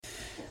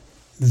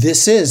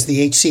This is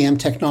the HCM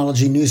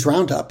Technology News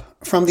Roundup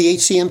from the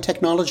HCM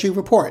Technology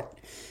Report.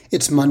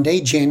 It's Monday,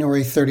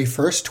 January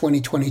 31st,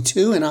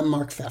 2022, and I'm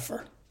Mark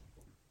Pfeffer.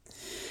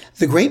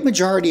 The great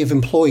majority of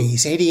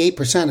employees,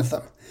 88% of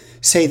them,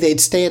 say they'd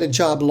stay at a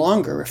job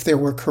longer if there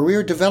were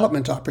career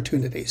development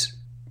opportunities.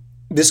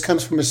 This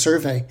comes from a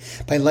survey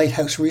by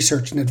Lighthouse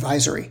Research and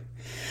Advisory.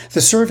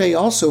 The survey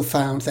also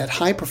found that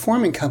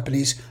high-performing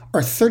companies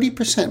are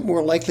 30%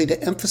 more likely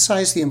to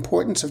emphasize the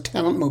importance of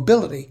talent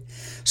mobility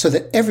so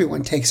that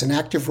everyone takes an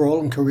active role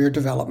in career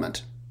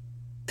development.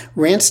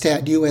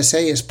 Randstad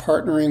USA is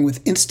partnering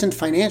with Instant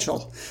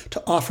Financial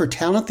to offer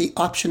talent the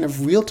option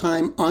of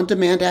real-time,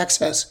 on-demand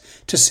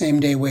access to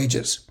same-day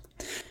wages.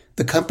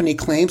 The company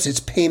claims its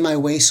Pay My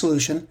Way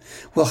solution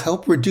will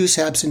help reduce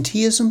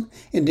absenteeism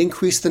and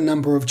increase the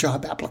number of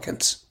job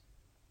applicants.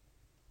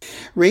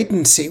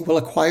 Radency will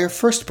acquire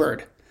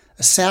FirstBird,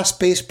 a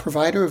SaaS-based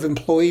provider of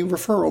employee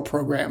referral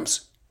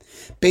programs.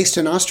 Based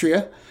in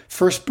Austria,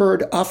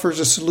 FirstBird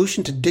offers a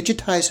solution to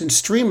digitize and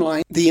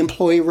streamline the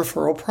employee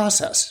referral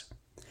process.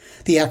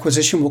 The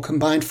acquisition will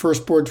combine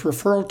FirstBird's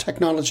referral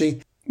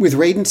technology with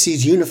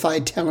Radency's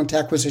unified talent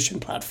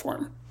acquisition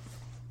platform.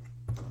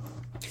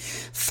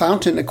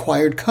 Fountain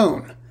acquired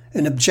Cone,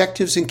 an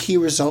objectives and key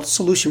results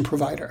solution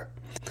provider.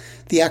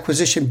 The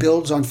acquisition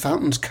builds on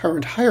Fountain's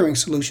current hiring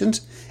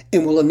solutions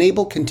and will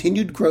enable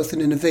continued growth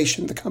and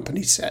innovation, the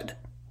company said.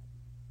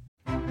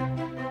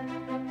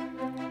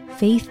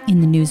 Faith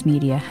in the news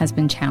media has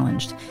been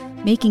challenged,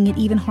 making it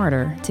even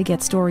harder to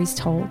get stories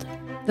told.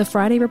 The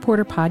Friday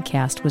Reporter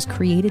podcast was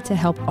created to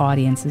help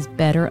audiences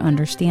better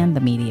understand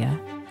the media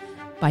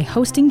by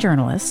hosting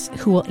journalists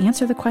who will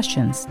answer the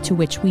questions to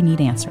which we need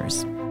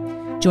answers.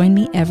 Join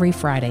me every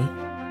Friday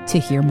to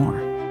hear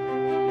more.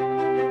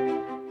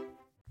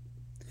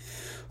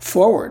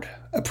 Forward,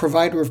 a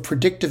provider of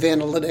predictive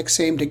analytics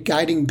aimed at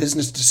guiding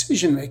business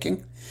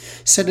decision-making,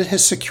 said it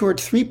has secured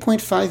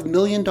 $3.5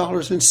 million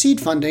in seed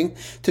funding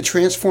to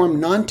transform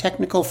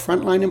non-technical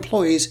frontline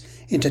employees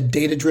into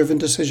data-driven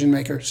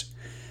decision-makers.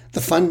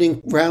 The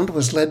funding round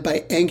was led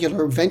by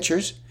Angular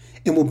Ventures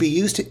and will be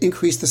used to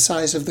increase the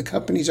size of the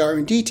company's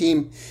R&D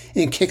team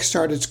and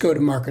kickstart its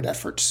go-to-market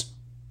efforts.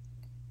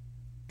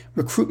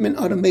 Recruitment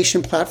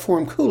automation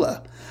platform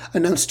Kula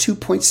announced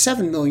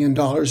 $2.7 million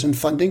in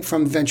funding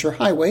from Venture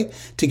Highway,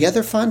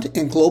 Together Fund,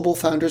 and Global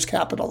Founders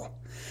Capital.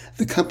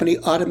 The company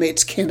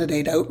automates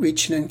candidate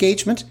outreach and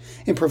engagement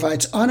and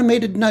provides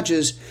automated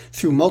nudges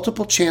through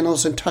multiple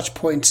channels and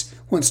touchpoints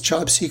once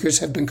job seekers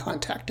have been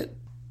contacted.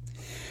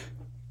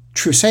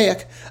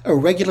 Trusaic, a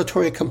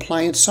regulatory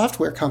compliance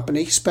software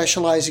company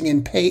specializing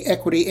in pay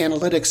equity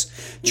analytics,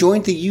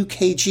 joined the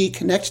UKG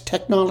Connect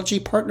Technology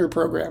Partner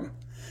Program.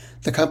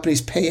 The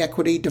company's pay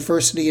equity,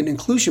 diversity, and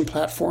inclusion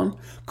platform,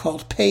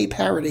 called Pay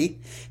Parity,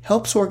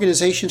 helps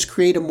organizations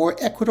create a more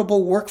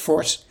equitable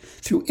workforce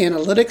through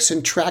analytics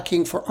and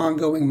tracking for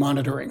ongoing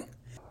monitoring.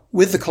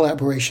 With the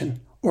collaboration,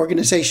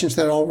 organizations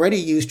that already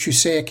use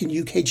Trusaic and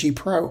UKG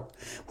Pro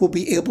will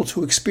be able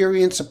to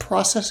experience a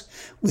process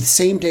with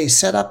same-day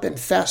setup and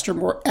faster,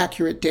 more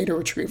accurate data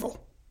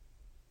retrieval.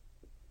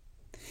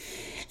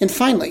 And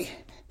finally,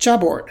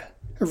 Jobboard,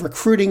 a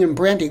recruiting and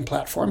branding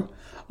platform,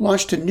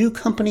 launched a new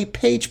company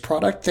page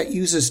product that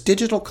uses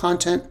digital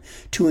content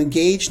to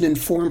engage and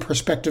inform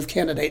prospective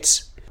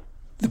candidates.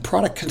 The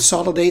product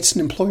consolidates an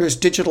employer's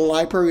digital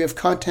library of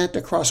content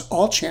across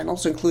all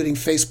channels, including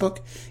Facebook,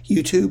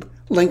 YouTube,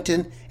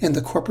 LinkedIn, and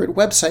the corporate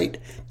website,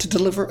 to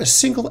deliver a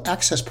single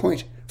access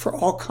point for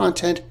all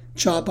content,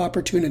 job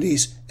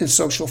opportunities, and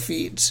social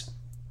feeds.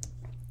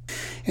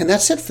 And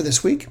that's it for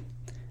this week.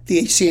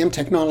 The HCM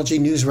Technology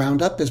News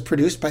Roundup is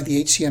produced by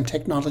the HCM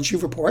Technology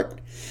Report.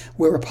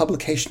 We're a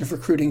publication of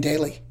Recruiting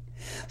Daily.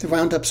 The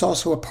Roundup's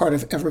also a part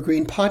of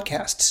Evergreen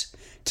Podcasts.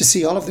 To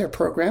see all of their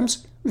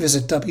programs,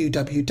 visit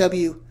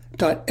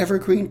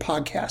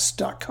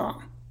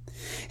www.evergreenpodcasts.com.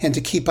 And to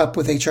keep up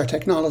with HR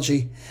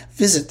technology,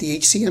 visit the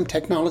HCM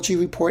Technology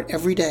Report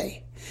every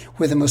day.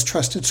 We're the most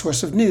trusted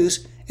source of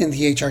news in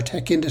the HR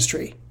tech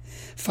industry.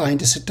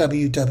 Find us at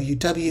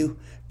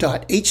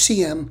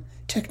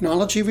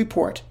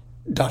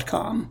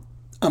www.hcmtechnologyreport.com.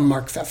 I'm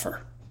Mark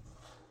Pfeffer.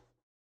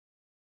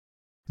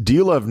 Do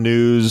you love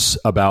news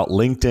about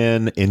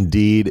LinkedIn,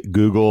 Indeed,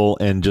 Google,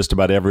 and just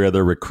about every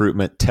other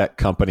recruitment tech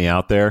company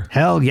out there?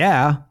 Hell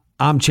yeah.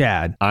 I'm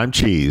Chad. I'm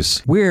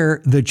Cheese.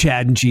 We're the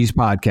Chad and Cheese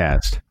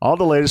Podcast. All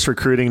the latest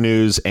recruiting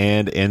news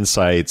and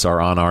insights are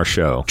on our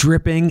show.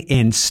 Dripping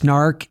in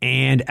snark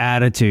and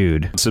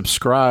attitude.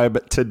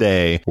 Subscribe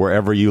today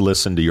wherever you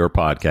listen to your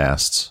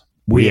podcasts.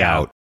 We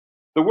out.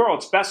 The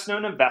world's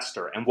best-known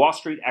investor and Wall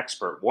Street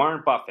expert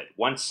Warren Buffett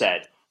once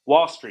said,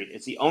 "Wall Street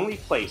is the only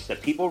place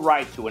that people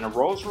ride to in a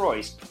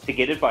Rolls-Royce to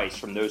get advice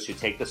from those who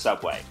take the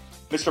subway."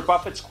 Mr.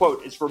 Buffett's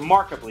quote is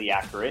remarkably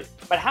accurate,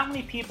 but how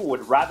many people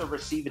would rather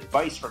receive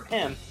advice from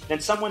him than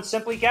someone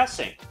simply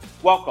guessing?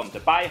 Welcome to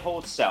Buy,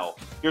 Hold, Sell,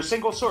 your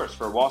single source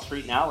for Wall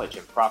Street knowledge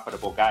and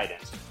profitable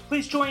guidance.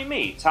 Please join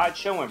me, Todd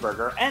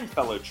Schoenberger, and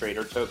fellow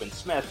trader Tobin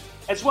Smith,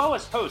 as well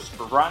as host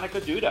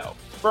Veronica Dudo,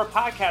 for a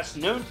podcast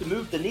known to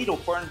move the needle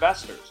for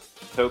investors.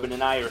 Tobin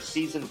and I are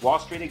seasoned Wall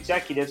Street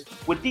executives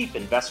with deep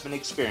investment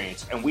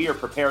experience, and we are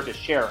prepared to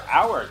share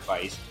our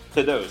advice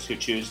to those who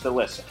choose to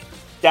listen.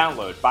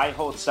 Download Buy,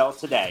 Hold, Sell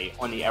today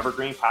on the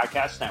Evergreen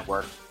Podcast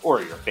Network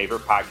or your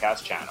favorite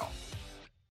podcast channel.